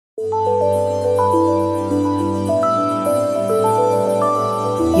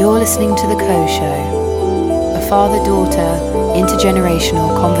You're listening to The Co Show, a father-daughter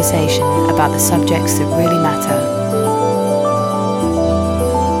intergenerational conversation about the subjects that really matter.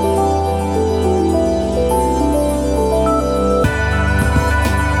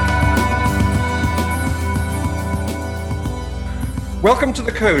 Welcome to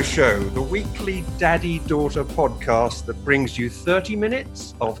The Co Show, the weekly daddy-daughter podcast that brings you 30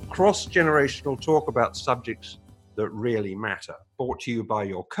 minutes of cross-generational talk about subjects that really matter. Brought to you by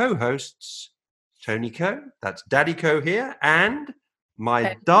your co-hosts, Tony Co, that's Daddy Co here, and my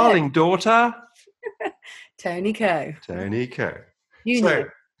Tony darling daughter, Tony Co. Tony Co. You So,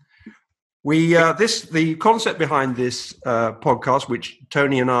 know. the concept behind this podcast, which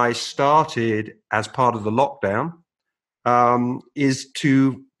Tony and I started as part of the lockdown, is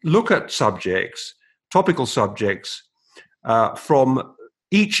to look at subjects, topical subjects, from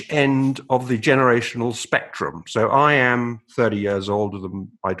each end of the generational spectrum. So I am 30 years older than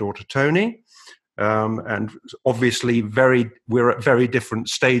my daughter Tony, and obviously we're at very different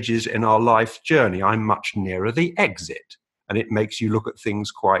stages in our life journey. I'm much nearer the exit, and it makes you look at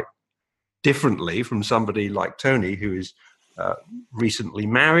things quite differently from somebody like Tony, who is recently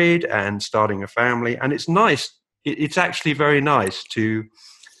married and starting a family. And it's nice. It's actually very nice to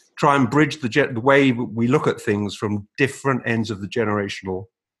try and bridge the way we look at things from different ends of the generational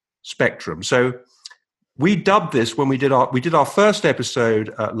spectrum. So we dubbed this when we did our first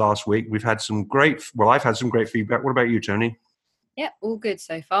episode last week. I've had some great feedback. What about you, Tony? Yeah, all good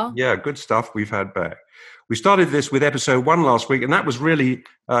so far. Yeah, good stuff we've had back. We started this with episode 1 last week, and that was really,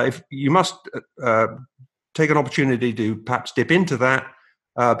 if you must take an opportunity to perhaps dip into that,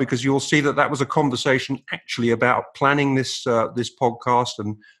 because you'll see that was a conversation actually about planning this podcast.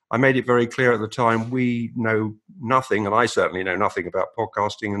 And I made it very clear at the time, we know nothing, and I certainly know nothing about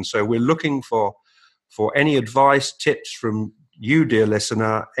podcasting. And so we're looking for any advice, tips from you, dear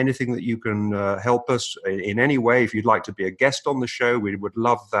listener, anything that you can help us in any way. If you'd like to be a guest on the show, we would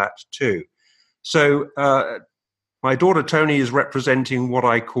love that too. So my daughter Tony is representing what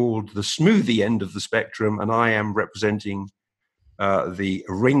I called the smoothie end of the spectrum, and I am representing the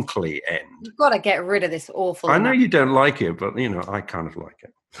wrinkly end. You've got to get rid of this awful. I know you don't like it, but I kind of like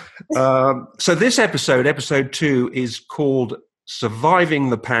it. So this episode 2, is called Surviving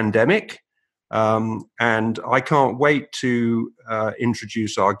the Pandemic. And I can't wait to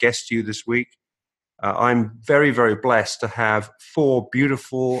introduce our guest to you this week. I'm very, very blessed to have 4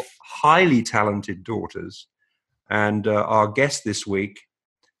 beautiful, highly talented daughters. And our guest this week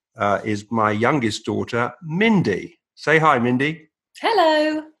is my youngest daughter, Mindy. Say hi, Mindy.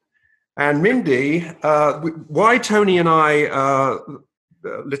 Hello. And Mindy, why Tony and I,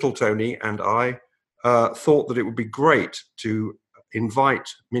 little Tony and I, thought that it would be great to invite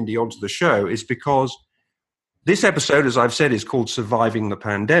Mindy onto the show is because this episode, as I've said, is called Surviving the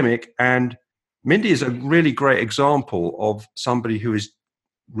Pandemic. And Mindy is a really great example of somebody who is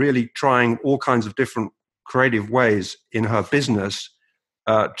really trying all kinds of different creative ways in her business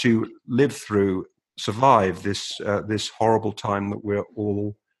to survive this horrible time that we're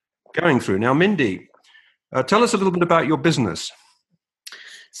all going through. Now, Mindy, tell us a little bit about your business.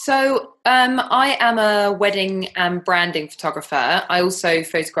 So I am a wedding and branding photographer. I also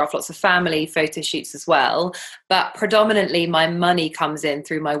photograph lots of family photo shoots as well, but predominantly my money comes in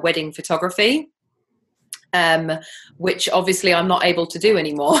through my wedding photography, which obviously I'm not able to do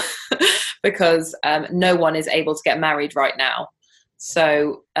anymore because no one is able to get married right now.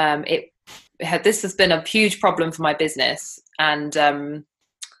 So this has been a huge problem for my business. And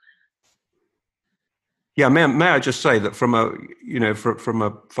yeah, may I just say that from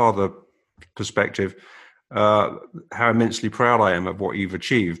a father perspective, how immensely proud I am of what you've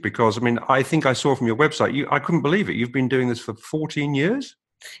achieved. Because I think I saw from your website, I couldn't believe it. You've been doing this for 14 years.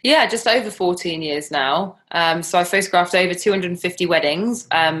 Yeah, just over 14 years now. So I photographed over 250 weddings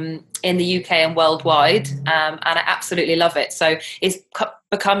in the UK and worldwide, and I absolutely love it. So it's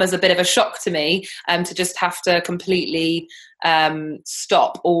become as a bit of a shock to me to just have to completely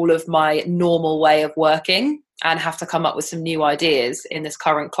stop all of my normal way of working and have to come up with some new ideas in this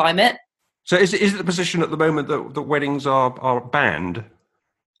current climate. So is it the position at the moment that weddings are banned?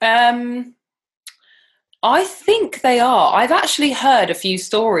 I think they are. I've actually heard a few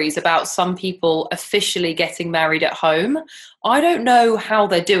stories about some people officially getting married at home. I don't know how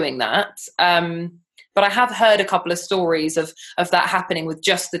they're doing that, but I have heard a couple of stories of that happening with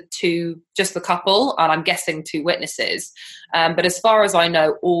just the couple, and I'm guessing 2 witnesses. But as far as I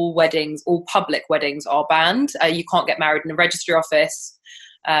know, all public weddings are banned. You can't get married in a registry office.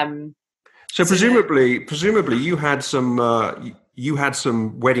 So presumably you had some you had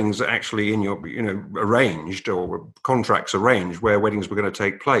some weddings actually in your, arranged, or contracts arranged where weddings were going to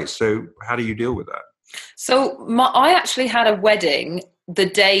take place. So how do you deal with that? So I actually had a wedding the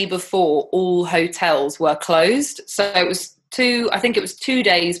day before all hotels were closed. So it was 2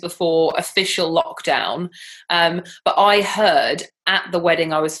 days before official lockdown. But I heard at the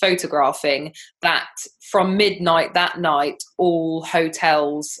wedding I was photographing that from midnight that night, all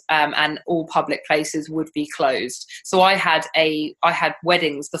hotels and all public places would be closed. So I had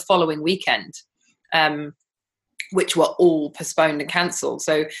weddings the following weekend, which were all postponed and cancelled.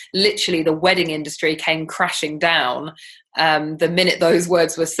 So literally the wedding industry came crashing down the minute those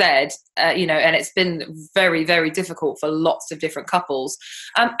words were said, and it's been very, very difficult for lots of different couples.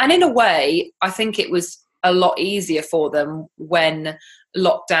 And in a way, I think it was a lot easier for them when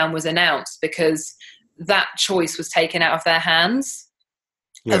lockdown was announced, because that choice was taken out of their hands.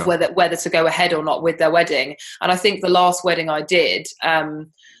 Yeah. Of whether to go ahead or not with their wedding. And I think the last wedding I did,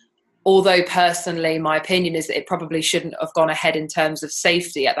 although personally my opinion is that it probably shouldn't have gone ahead in terms of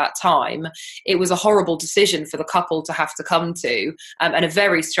safety at that time, it was a horrible decision for the couple to have to come to, and a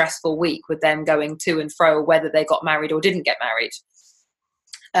very stressful week with them going to and fro whether they got married or didn't get married.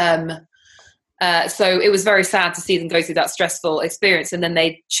 So it was very sad to see them go through that stressful experience, and then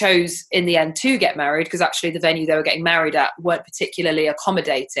they chose in the end to get married, because actually the venue they were getting married at weren't particularly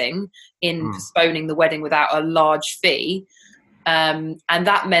accommodating in postponing the wedding without a large fee. And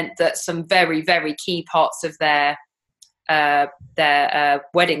that meant that some very, very key parts of their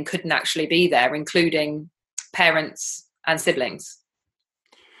wedding couldn't actually be there, including parents and siblings.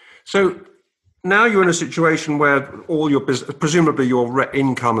 So now you're in a situation where all your business, presumably your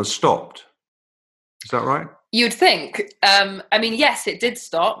income has stopped. Is that right? You'd think. Yes, it did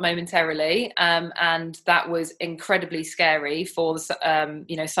stop momentarily, and that was incredibly scary for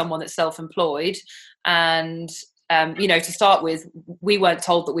someone that's self-employed. And to start with, we weren't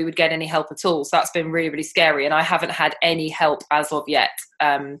told that we would get any help at all. So that's been really, really scary. And I haven't had any help as of yet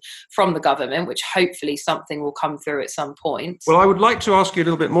from the government, which hopefully something will come through at some point. Well, I would like to ask you a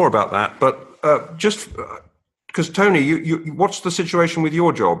little bit more about that, but just because, Tony, you what's the situation with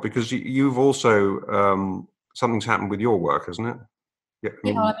your job? Because you've also, something's happened with your work, hasn't it?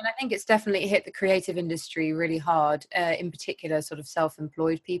 Yeah, I think it's definitely hit the creative industry really hard, in particular sort of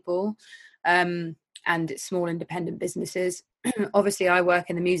self-employed people. And small independent businesses. Obviously, I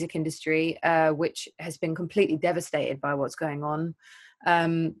work in the music industry, which has been completely devastated by what's going on.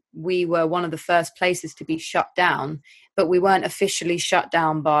 We were one of the first places to be shut down, but we weren't officially shut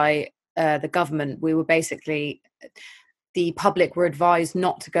down by the government. We were basically, the public were advised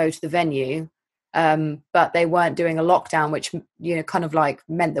not to go to the venue, but they weren't doing a lockdown, which kind of like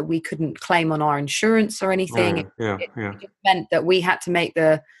meant that we couldn't claim on our insurance or anything. It just meant that we had to make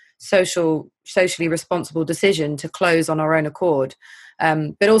the socially responsible decision to close on our own accord.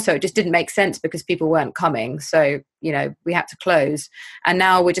 But also it just didn't make sense because people weren't coming. So, we had to close. And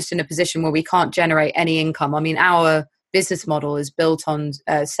now we're just in a position where we can't generate any income. I mean, our business model is built on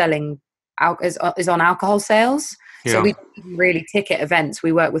selling, is on alcohol sales. Yeah. So we don't really ticket events.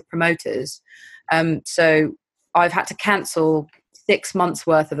 We work with promoters. So I've had to cancel 6 months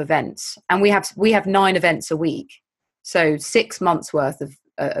worth of events. And we have 9 events a week. So 6 months worth of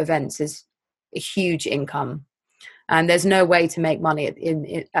events is a huge income, and there's no way to make money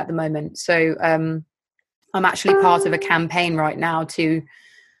at the moment. So I'm actually part of a campaign right now to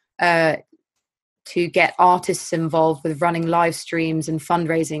get artists involved with running live streams and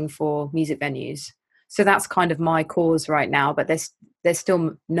fundraising for music venues. So that's kind of my cause right now, but there's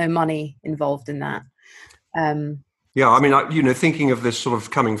still no money involved in that. Thinking of this sort of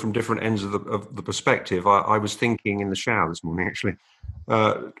coming from different ends of the perspective, I was thinking in the shower this morning, actually,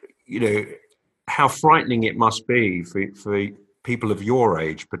 how frightening it must be for people of your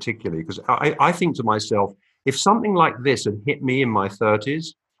age, particularly, because I think to myself, if something like this had hit me in my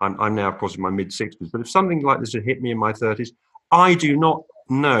 30s, I'm now, of course, in my mid-60s, but if something like this had hit me in my 30s, I do not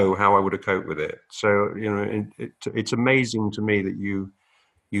know how I would have coped with it. So, it's amazing to me that you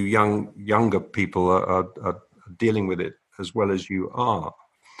younger people are dealing with it as well as you are.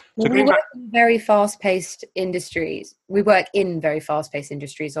 So we work in very fast-paced industries.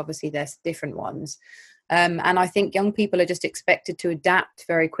 Obviously, there's different ones. And I think young people are just expected to adapt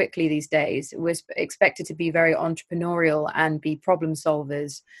very quickly these days. We're expected to be very entrepreneurial and be problem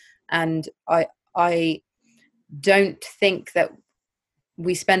solvers. And I don't think that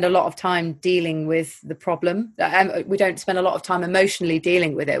we spend a lot of time dealing with the problem. We don't spend a lot of time emotionally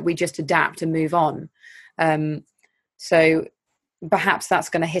dealing with it. We just adapt and move on. So perhaps that's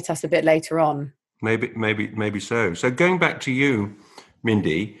going to hit us a bit later on. Maybe so. So going back to you,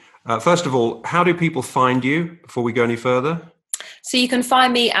 Mindy, first of all, how do people find you before we go any further? So you can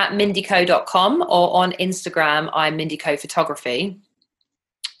find me at mindyco.com, or on Instagram, I'm mindyco photography.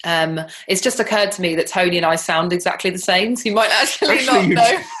 It's just occurred to me that Tony and I sound exactly the same, so you might actually not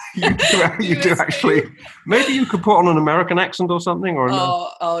know. You do actually. Maybe you could put on an American accent or something, or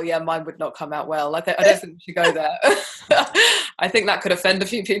oh yeah, mine would not come out well. I don't think we should go there. I think that could offend a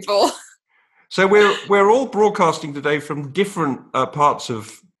few people. So we're all broadcasting today from different parts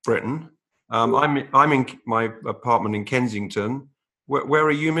of Britain. I'm in my apartment in Kensington. Where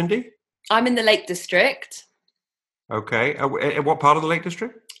are you, Mindy? I'm in the Lake District. Okay. What part of the Lake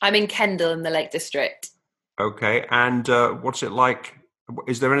District? I'm in Kendal in the Lake District. Okay. And what's it like?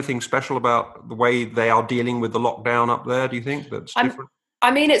 Is there anything special about the way they are dealing with the lockdown up there, do you think, that's different?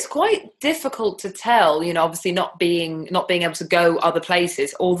 I mean, it's quite difficult to tell, obviously not being able to go other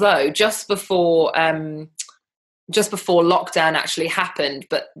places, although just before lockdown actually happened,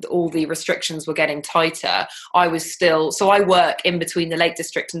 but all the restrictions were getting tighter, I work in between the Lake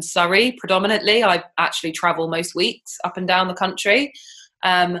District and Surrey predominantly. I actually travel most weeks up and down the country.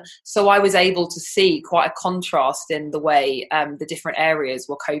 So I was able to see quite a contrast in the way the different areas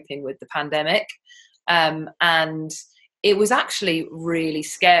were coping with the pandemic. And it was actually really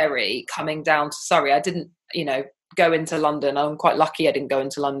scary coming down to Surrey. I didn't, go into London. I'm quite lucky I didn't go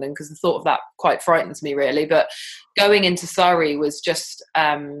into London, because the thought of that quite frightens me, really. But going into Surrey was just...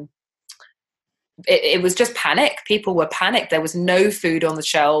 It was just panic. People were panicked. There was no food on the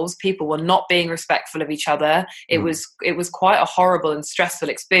shelves. People were not being respectful of each other. It was quite a horrible and stressful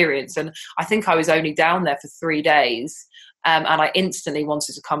experience. And I think I was only down there for 3 days, and I instantly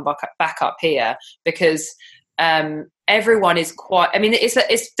wanted to come back up here, because everyone is quite... I mean,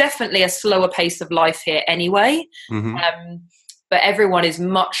 it's definitely a slower pace of life here anyway. Mm-hmm. But everyone is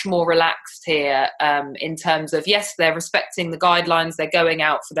much more relaxed here in terms of, yes, they're respecting the guidelines. They're going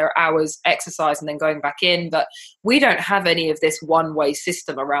out for their hours, exercise, and then going back in. But we don't have any of this one-way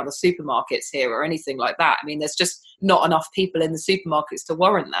system around the supermarkets here or anything like that. I mean, there's just not enough people in the supermarkets to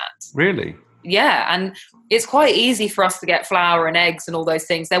warrant that. Really? Yeah, and it's quite easy for us to get flour and eggs and all those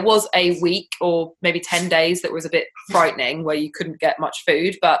things. There was a week or maybe 10 days that was a bit frightening where you couldn't get much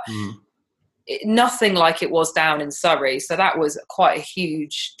food, but... nothing like it was down in Surrey. So that was quite a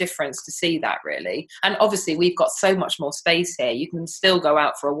huge difference to see that, really. And obviously we've got so much more space here. You can still go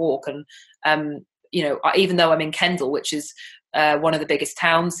out for a walk, and even though I'm in Kendal, which is one of the biggest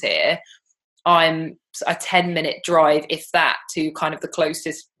towns here, I'm a 10-minute drive, if that, to kind of the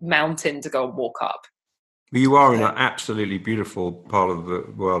closest mountain to go and walk up. You are in an absolutely beautiful part of the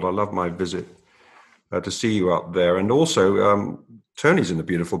world. I love my visit to see you up there. And also Tony's in a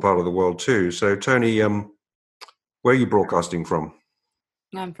beautiful part of the world too. So Tony, where are you broadcasting from?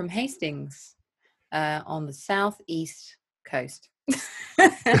 I'm from Hastings, on the southeast coast.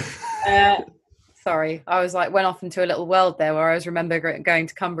 Sorry, I was went off into a little world there where I was remember going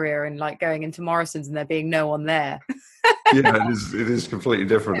to Cumbria and going into Morrison's and there being no one there. Yeah, it is completely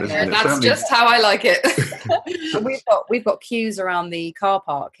different, isn't it? That's just how I like it. we've got queues around the car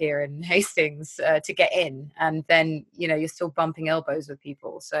park here in Hastings to get in, and then you're still bumping elbows with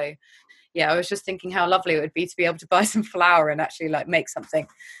people. So yeah, I was just thinking how lovely it would be to be able to buy some flour and actually make something.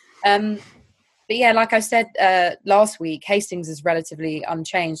 But yeah, like I said last week, Hastings is relatively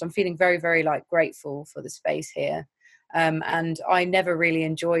unchanged. I'm feeling very, very grateful for the space here, and I never really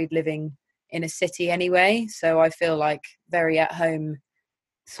enjoyed living in a city anyway, so I feel very at home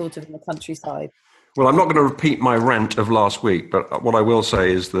sort of in the countryside. Well, I'm not going to repeat my rant of last week, but what I will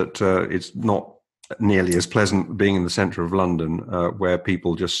say is that it's not nearly as pleasant being in the centre of London, where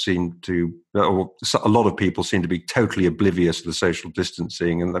people just seem to, or a lot of people seem to be totally oblivious to the social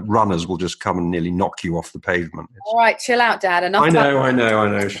distancing, and the runners will just come and nearly knock you off the pavement. All right, chill out, Dad. Enough. I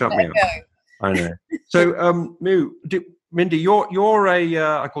know. Shut me up. I know. So, Mindy, you're a.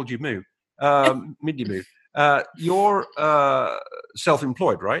 I called you Moo. Mindy Moo. You're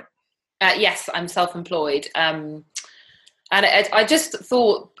self-employed, right? Yes, I'm self-employed. And I just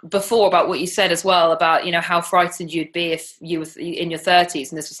thought before about what you said as well about, how frightened you'd be if you were in your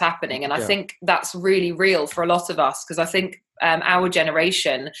 30s and this was happening. And I think that's really real for a lot of us, because I think our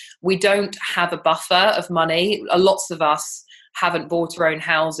generation, we don't have a buffer of money. Lots of us haven't bought our own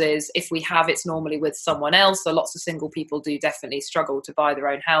houses. If we have, it's normally with someone else. So lots of single people do definitely struggle to buy their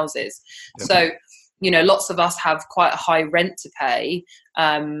own houses. Yeah. So, lots of us have quite a high rent to pay.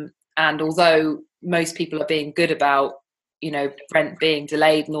 And although most people are being good about, rent being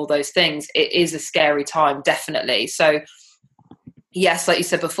delayed and all those things, it is a scary time, definitely. So yes, like you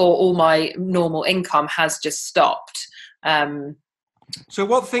said before, all my normal income has just stopped. So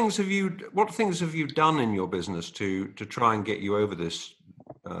what things have you done in your business to try and get you over this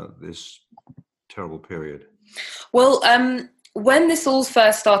this terrible period? Well, when this all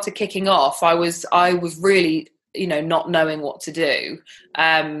first started kicking off, I was really, not knowing what to do.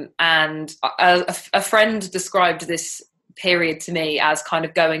 And a friend described this period to me as kind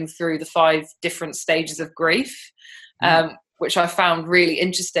of going through the 5 different stages of grief, which I found really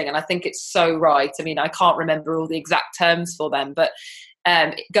interesting. And I think it's so right. I mean, I can't remember all the exact terms for them, but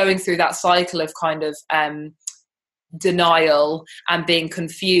going through that cycle of kind of denial and being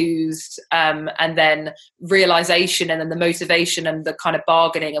confused, and then realization, and then the motivation and the kind of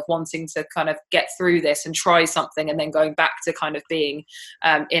bargaining of wanting to kind of get through this and try something, and then going back to kind of being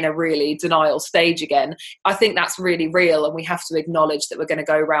in a really denial stage again. I think that's really real, and we have to acknowledge that we're going to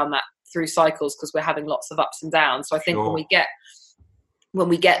go around that through cycles because we're having lots of ups and downs. So I think when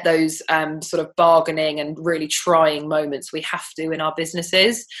we get those sort of bargaining and really trying moments, we have to in our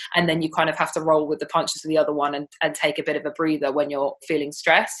businesses, and then you kind of have to roll with the punches of the other one and take a bit of a breather when you're feeling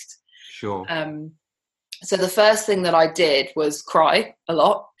stressed. Sure. So the first thing that I did was cry a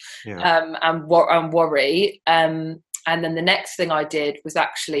lot, and worry. And then the next thing I did was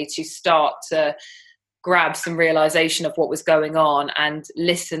actually to start to grab some realization of what was going on and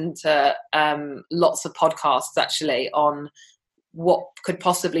listen to lots of podcasts actually on what could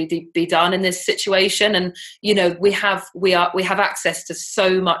possibly be done in this situation. And we have access to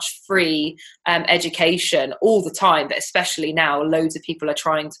so much free education all the time, but especially now loads of people are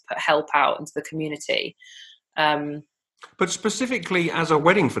trying to put help out into the community. But specifically as a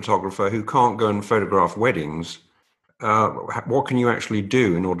wedding photographer who can't go and photograph weddings, what can you actually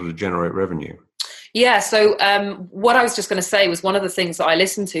do in order to generate revenue? Yeah, so what I was just going to say was one of the things that I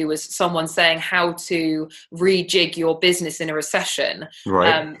listened to was someone saying how to rejig your business in a recession.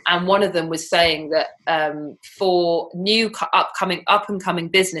 Right. And one of them was saying that for new up and coming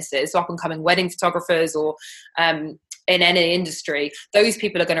businesses, up and coming wedding photographers or in any industry, those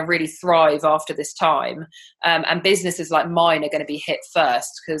people are going to really thrive after this time. And businesses like mine are going to be hit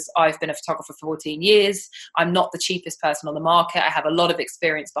first because I've been a photographer for 14 years. I'm not the cheapest person on the market. I have a lot of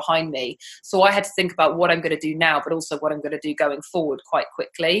experience behind me. So I had to think about what I'm going to do now, but also what I'm going to do going forward quite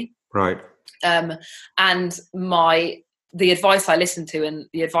quickly. Right. And the advice I listen to and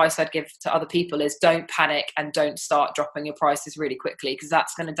the advice I'd give to other people is don't panic and don't start dropping your prices really quickly because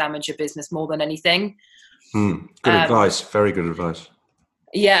that's going to damage your business more than anything. Good advice. Very good advice.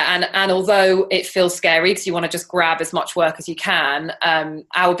 Yeah, and although it feels scary because you want to just grab as much work as you can,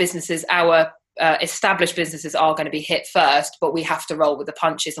 our established businesses are going to be hit first, but we have to roll with the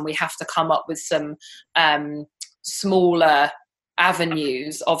punches and we have to come up with some smaller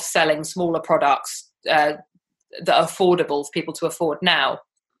avenues of selling smaller products that are affordable for people to afford now.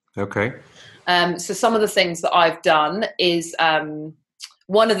 Okay. So some of the things that I've done is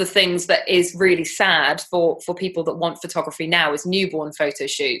one of the things that is really sad for people that want photography now is newborn photo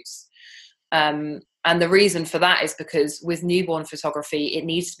shoots. And the reason for that is because with newborn photography, it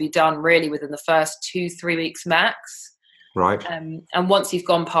needs to be done really within the first 2-3 weeks max. Right. And once you've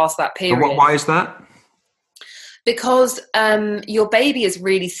gone past that period. And why is that? Because your baby is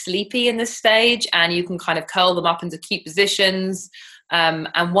really sleepy in this stage and you can kind of curl them up into cute positions.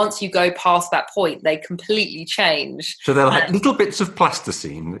 And once you go past that point, they completely change. So they're like little bits of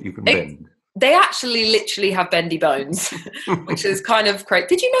plasticine that you can bend. They actually literally have bendy bones, which is kind of great.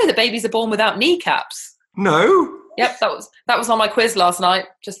 Did you know that babies are born without kneecaps? No. Yep, that was on my quiz last night.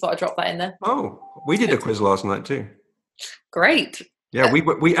 Just thought I'd drop that in there. Oh, we did a quiz last night too. Great. Yeah, we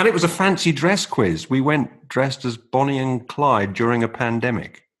and it was a fancy dress quiz. We went dressed as Bonnie and Clyde during a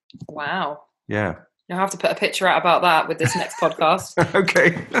pandemic. Wow. Yeah. I'll have to put a picture out about that with this next podcast.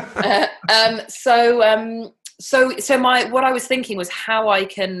 Okay. What I was thinking was how I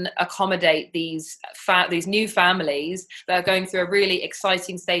can accommodate these new families that are going through a really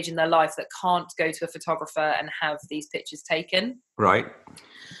exciting stage in their life that can't go to a photographer and have these pictures taken. Right.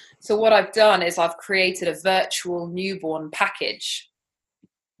 So what I've done is I've created a virtual newborn package.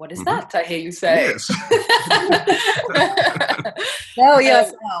 What is that, I hear you say? Yes. Hell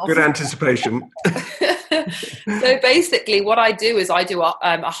yes. Good anticipation. So basically what I do is I do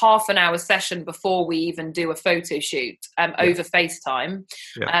a half an hour session before we even do a photo shoot over FaceTime.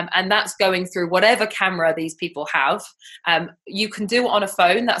 Yeah. And that's going through whatever camera these people have. You can do it on a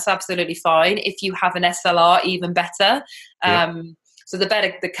phone. That's absolutely fine. If you have an SLR, even better. So the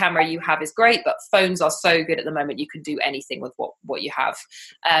better the camera you have is great, but phones are so good at the moment, you can do anything with what you have.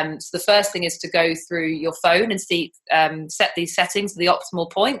 So the first thing is to go through your phone and set these settings to the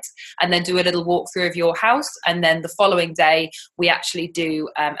optimal point, and then do a little walkthrough of your house. And then the following day, we actually do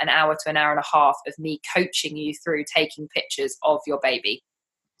an hour to an hour and a half of me coaching you through taking pictures of your baby.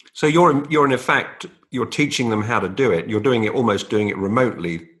 So you're in effect, you're teaching them how to do it. You're almost doing it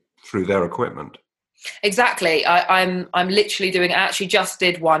remotely through their equipment. Exactly. I'm literally doing. I actually just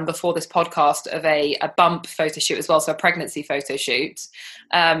did one before this podcast of a bump photo shoot as well, so a pregnancy photo shoot.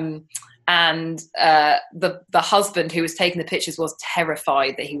 And the husband who was taking the pictures was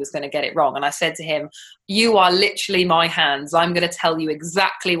terrified that he was going to get it wrong. And I said to him, "You are literally my hands. I'm going to tell you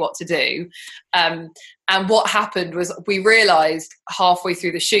exactly what to do." And what happened was we realized halfway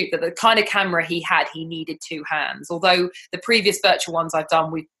through the shoot that the kind of camera he had, he needed two hands. Although the previous virtual ones I've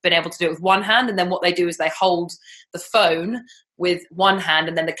done, we've been able to do it with one hand. And then what they do is they hold the phone with one hand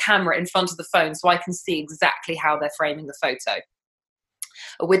and then the camera in front of the phone, so I can see exactly how they're framing the photo.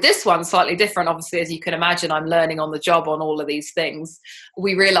 With this one, slightly different, obviously, as you can imagine, I'm learning on the job on all of these things.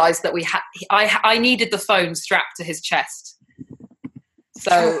 We realized that I needed the phone strapped to his chest.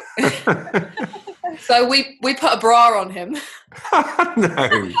 So so we put a bra on him.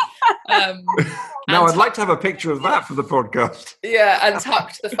 No. Now I'd like to have a picture of that for the podcast. Yeah, and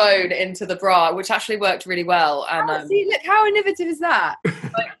tucked the phone into the bra, which actually worked really well. And see, look how innovative is that?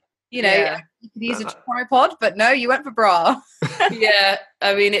 Like, you know, yeah. You could use a tripod, but no, you went for bra. Yeah,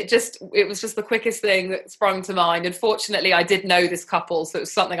 I mean, it was just the quickest thing that sprung to mind. Unfortunately, I did know this couple, so it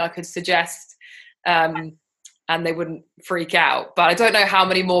was something I could suggest, and they wouldn't freak out. But I don't know how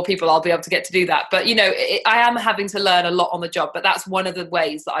many more people I'll be able to get to do that. But, you know, I am having to learn a lot on the job, but that's one of the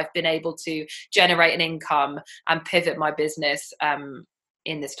ways that I've been able to generate an income and pivot my business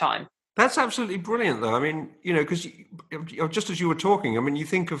in this time. That's absolutely brilliant, though. I mean, you know, because just as you were talking, I mean, you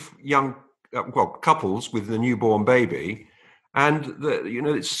think of young, couples with a newborn baby, and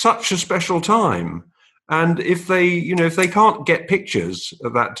it's such a special time. And if they can't get pictures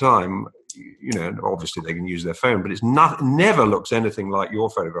at that time, obviously they can use their phone, but it's never looks anything like your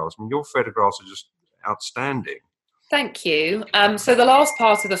photographs. I mean, your photographs are just outstanding. Thank you. So the last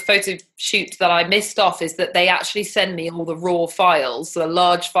part of the photo shoot that I missed off is that they actually send me all the raw files, the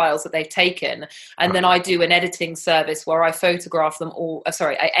large files that they've taken, and then I do an editing service where I photograph them all.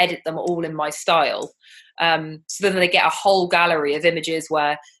 I edit them all in my style. So then they get a whole gallery of images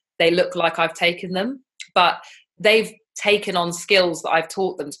where they look like I've taken them, but they've taken on skills that I've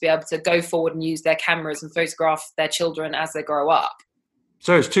taught them to be able to go forward and use their cameras and photograph their children as they grow up.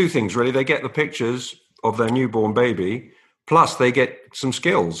 So it's two things, really. They get the pictures of their newborn baby, plus they get some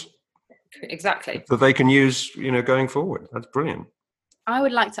skills. Exactly. That they can use, going forward. That's brilliant. I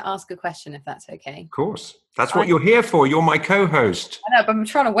would like to ask a question, if that's okay. Of course. That's what you're here for. You're my co-host. I know, but I'm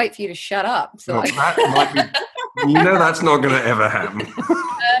trying to wait for you to shut up. So that might be, that's not going to ever happen.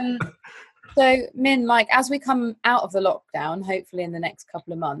 So, Min, as we come out of the lockdown, hopefully in the next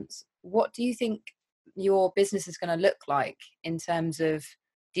couple of months, what do you think your business is going to look like in terms of,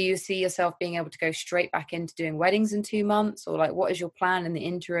 do you see yourself being able to go straight back into doing weddings in 2 months? Or what is your plan in the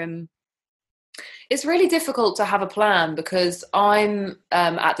interim? It's really difficult to have a plan because I'm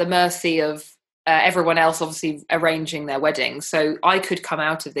at the mercy of everyone else obviously arranging their weddings. So I could come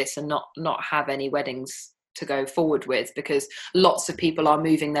out of this and not have any weddings to go forward with, because lots of people are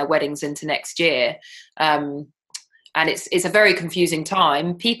moving their weddings into next year. And it's a very confusing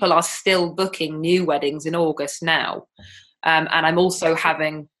time. People are still booking new weddings in August now. And I'm also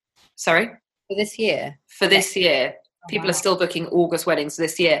having, for this year? For this year. People are still booking August weddings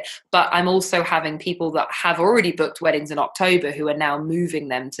this year, but I'm also having people that have already booked weddings in October who are now moving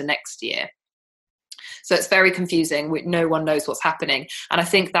them to next year. So it's very confusing. No one knows what's happening. And I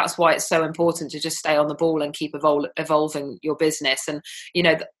think that's why it's so important to just stay on the ball and keep evolving your business. And,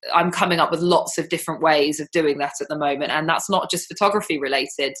 I'm coming up with lots of different ways of doing that at the moment. And that's not just photography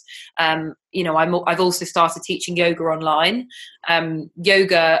related. I've also started teaching yoga online.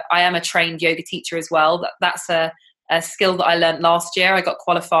 Yoga, I am a trained yoga teacher as well. That's a skill that I learned last year. I got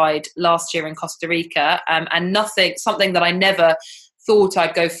qualified last year in Costa Rica, and something that I never thought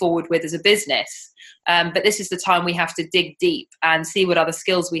I'd go forward with as a business. But this is the time we have to dig deep and see what other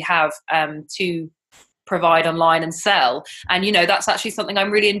skills we have to provide online and sell. And, that's actually something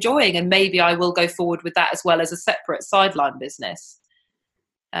I'm really enjoying. And maybe I will go forward with that as well as a separate sideline business.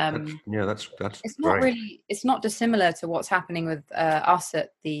 That's it's not great. It's not dissimilar to what's happening with us at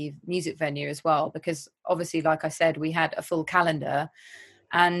the music venue as well, because obviously, like I said, we had a full calendar,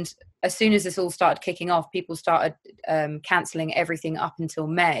 and as soon as this all started kicking off, people started cancelling everything up until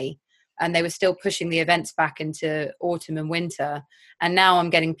May, and they were still pushing the events back into autumn and winter. And now I'm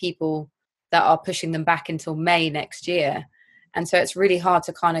getting people that are pushing them back until May next year, and so it's really hard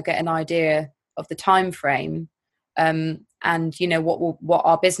to kind of get an idea of the time frame. And what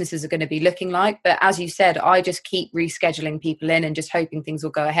our businesses are going to be looking like. But as you said, I just keep rescheduling people in and just hoping things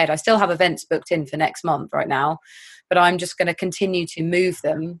will go ahead. I still have events booked in for next month right now, but I'm just going to continue to move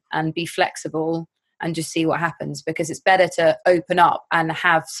them and be flexible and just see what happens, because it's better to open up and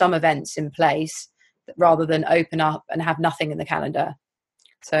have some events in place rather than open up and have nothing in the calendar.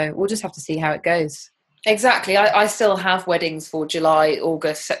 So we'll just have to see how it goes. Exactly. I still have weddings for July,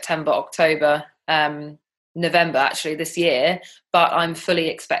 August, September, October, November actually this year, but I'm fully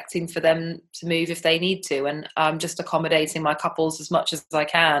expecting for them to move if they need to, and I'm just accommodating my couples as much as I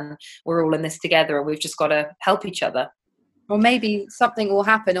can. We're all in this together, and we've just got to help each other. Or maybe something will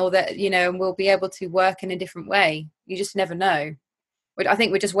happen, or that, and we'll be able to work in a different way. You just never know. But I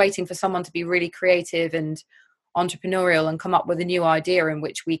think we're just waiting for someone to be really creative and entrepreneurial and come up with a new idea in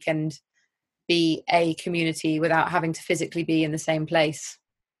which we can be a community without having to physically be in the same place.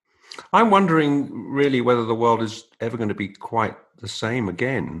 I'm wondering really whether the world is ever going to be quite the same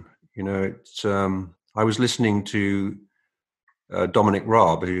again. It's I was listening to Dominic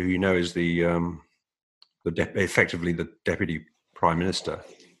Raab, who is effectively the deputy prime minister,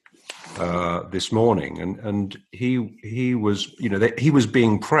 this morning, and he was he was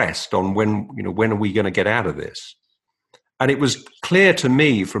being pressed on when are we going to get out of this, and it was clear to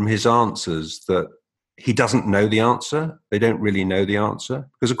me from his answers that he doesn't know the answer. They don't really know the answer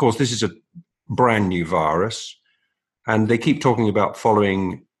because, of course, this is a brand new virus, and they keep talking about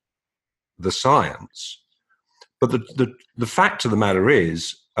following the science. But the fact of the matter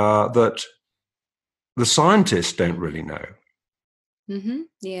is that the scientists don't really know. Mm-hmm.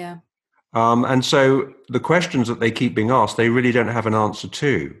 Yeah. And so the questions that they keep being asked, they really don't have an answer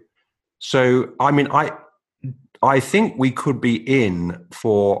to. So, I mean, I think we could be in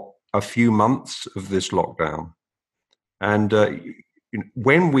for a few months of this lockdown. And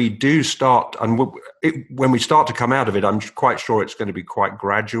when we do start, and when we start to come out of it, I'm quite sure it's going to be quite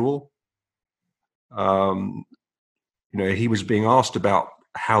gradual. He was being asked about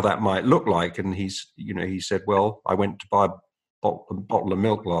how that might look like, and he said, well, I went to buy a bottle of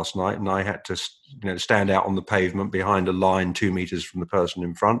milk last night, and I had to stand out on the pavement behind a line 2 meters from the person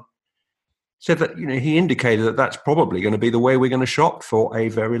in front. Said that he indicated that that's probably going to be the way we're going to shop for a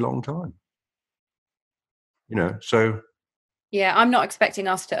very long time. So yeah, I'm not expecting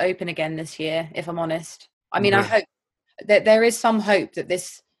us to open again this year, if I'm honest. I mean, I hope that there is some hope that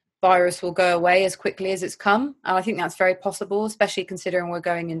this virus will go away as quickly as it's come, and I think that's very possible, especially considering we're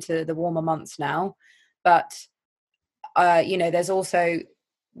going into the warmer months now. But there's also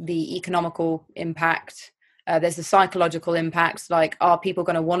the economical impact. There's the psychological impacts. Like, are people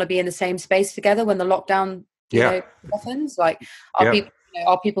going to want to be in the same space together when the lockdown softens? Like, are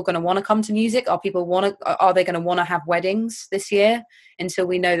people going to want to come to music? Are they going to want to have weddings this year until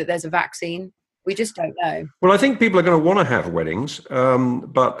we know that there's a vaccine? We just don't know. Well, I think people are going to want to have weddings,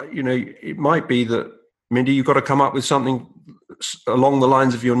 but it might be that, Mindy, you've got to come up with something along the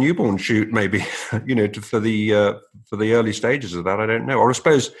lines of your newborn shoot, maybe, for the early stages of that. I don't know. Or I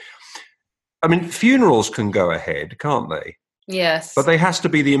suppose, funerals can go ahead, can't they? Yes. But they has to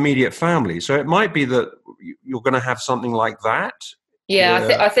be the immediate family. So it might be that you're going to have something like that.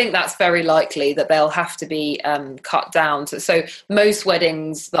 Yeah, I think that's very likely that they'll have to be cut down. So most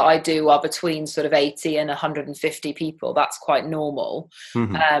weddings that I do are between sort of 80 and 150 people. That's quite normal.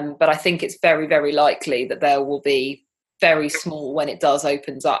 Mm-hmm. But I think it's very, very likely that there will be very small when it does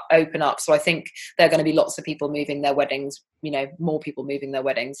open up. So I think there are going to be lots of people moving their weddings, more people moving their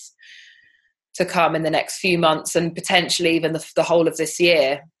weddings to come in the next few months, and potentially even the whole of this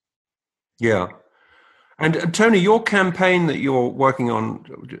year. Yeah. And Tony, your campaign that you're working on,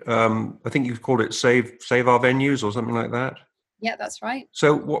 I think you've called it Save Our Venues or something like that. Yeah, that's right.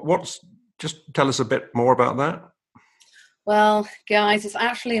 So just tell us a bit more about that. Well, guys, it's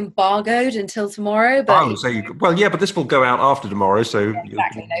actually embargoed until tomorrow. But but this will go out after tomorrow. So yeah,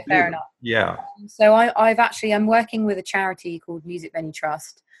 exactly, fair enough. Yeah. So I'm working with a charity called Music Venue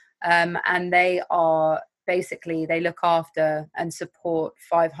Trust, and they look after and support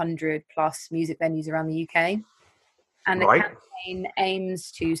 500 plus music venues around the UK. And the campaign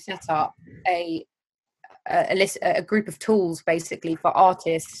aims to set up a group of tools basically for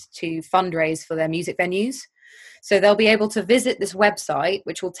artists to fundraise for their music venues. So they'll be able to visit this website,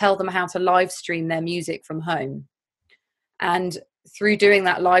 which will tell them how to live stream their music from home. And through doing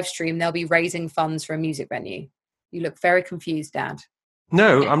that live stream, they'll be raising funds for a music venue. You look very confused, Dad.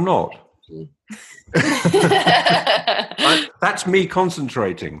 No, I'm not. That's me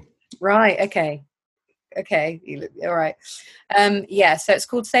concentrating. Right. Okay. All right. So it's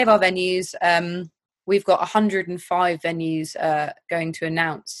called Save Our Venues. We've got 105 venues going to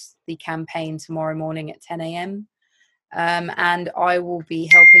announce the campaign tomorrow morning at 10 a.m. And I will be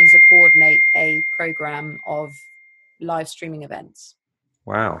helping to coordinate a program of live streaming events.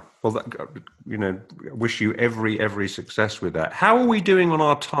 Wow. Well, wish you every success with that. How are we doing on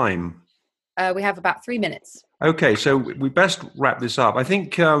our time? We have about 3 minutes. Okay, so we best wrap this up. I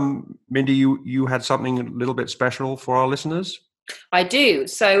think, Mindy, you had something a little bit special for our listeners. I do.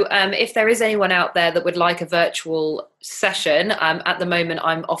 So if there is anyone out there that would like a virtual session, at the moment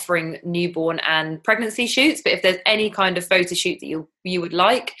I'm offering newborn and pregnancy shoots, but if there's any kind of photo shoot that you would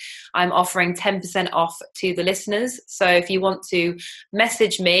like, I'm offering 10% off to the listeners. So if you want to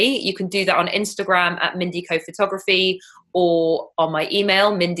message me, you can do that on Instagram at MindyCo Photography, or on my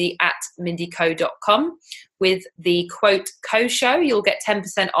email, mindy@mindyco.com. With the quote "Co Show," you'll get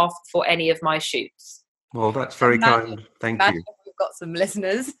 10% off for any of my shoots. Well, that's very kind. Thank you. We've got some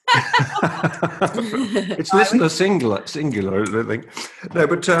listeners. It's listener singular, I think. No,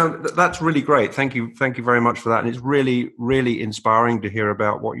 but that's really great. Thank you very much for that. And it's really, really inspiring to hear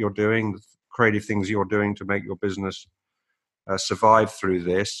about what you're doing, the creative things you're doing to make your business survive through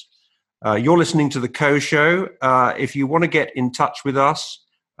this. You're listening to The Co Show. If you want to get in touch with us,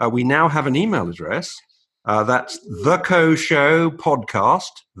 we now have an email address. That's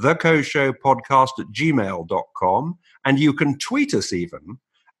thecowshowpodcast, thecowshowpodcast@gmail.com. And you can tweet us even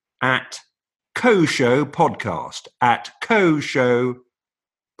at CoShowPodcast, at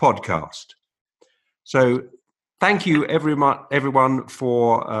CoShowPodcast. So thank you everyone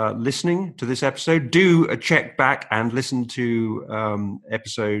for listening to this episode. Do a check back and listen to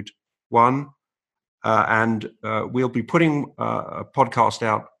episode 1. And we'll be putting a podcast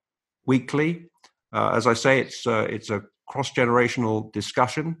out weekly. As I say, it's a cross-generational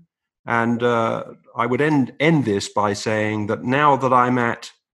discussion. And I would end this by saying that now that I'm at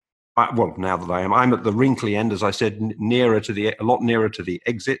the wrinkly end, as I said, a lot nearer to the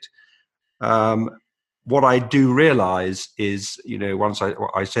exit. What I do realize is, once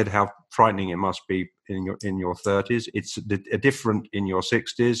I said how frightening it must be in your 30s, it's different in your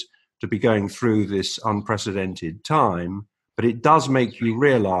 60s to be going through this unprecedented time. But it does make you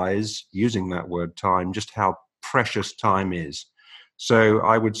realize, using that word time, just how precious time is. So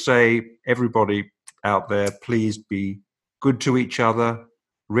I would say, everybody out there, please be good to each other.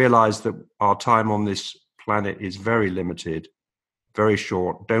 Realize that our time on this planet is very limited, very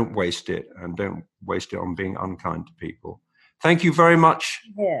short. Don't waste it, and don't waste it on being unkind to people. Thank you very much.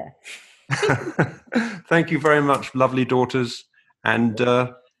 Yeah. Thank you very much, lovely daughters. And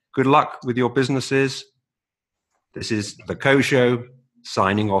good luck with your businesses. This is The Co Show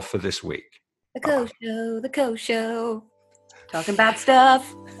signing off for this week. The Co Show, The Co Show. Talking bad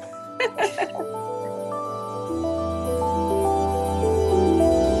stuff.